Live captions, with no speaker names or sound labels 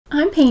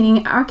I'm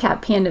painting our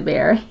cat Panda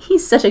Bear.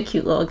 He's such a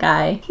cute little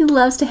guy. He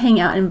loves to hang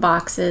out in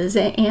boxes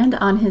and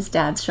on his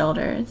dad's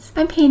shoulders.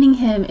 I'm painting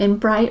him in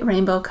bright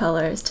rainbow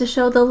colors to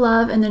show the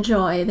love and the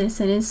joy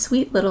that's in his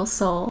sweet little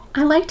soul.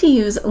 I like to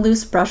use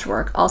loose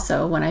brushwork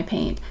also when I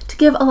paint to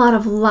give a lot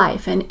of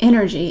life and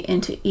energy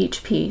into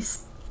each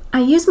piece. I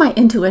use my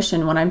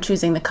intuition when I'm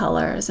choosing the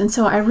colors, and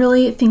so I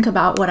really think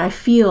about what I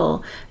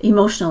feel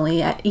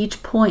emotionally at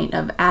each point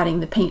of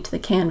adding the paint to the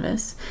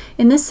canvas.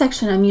 In this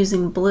section I'm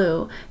using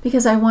blue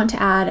because I want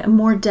to add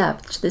more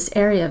depth to this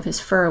area of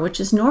his fur, which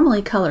is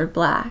normally colored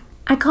black.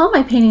 I call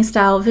my painting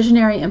style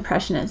Visionary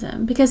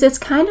Impressionism because it's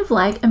kind of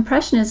like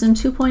Impressionism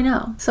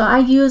 2.0. So I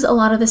use a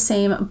lot of the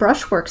same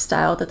brushwork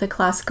style that the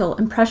classical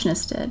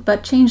Impressionists did,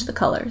 but change the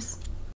colors.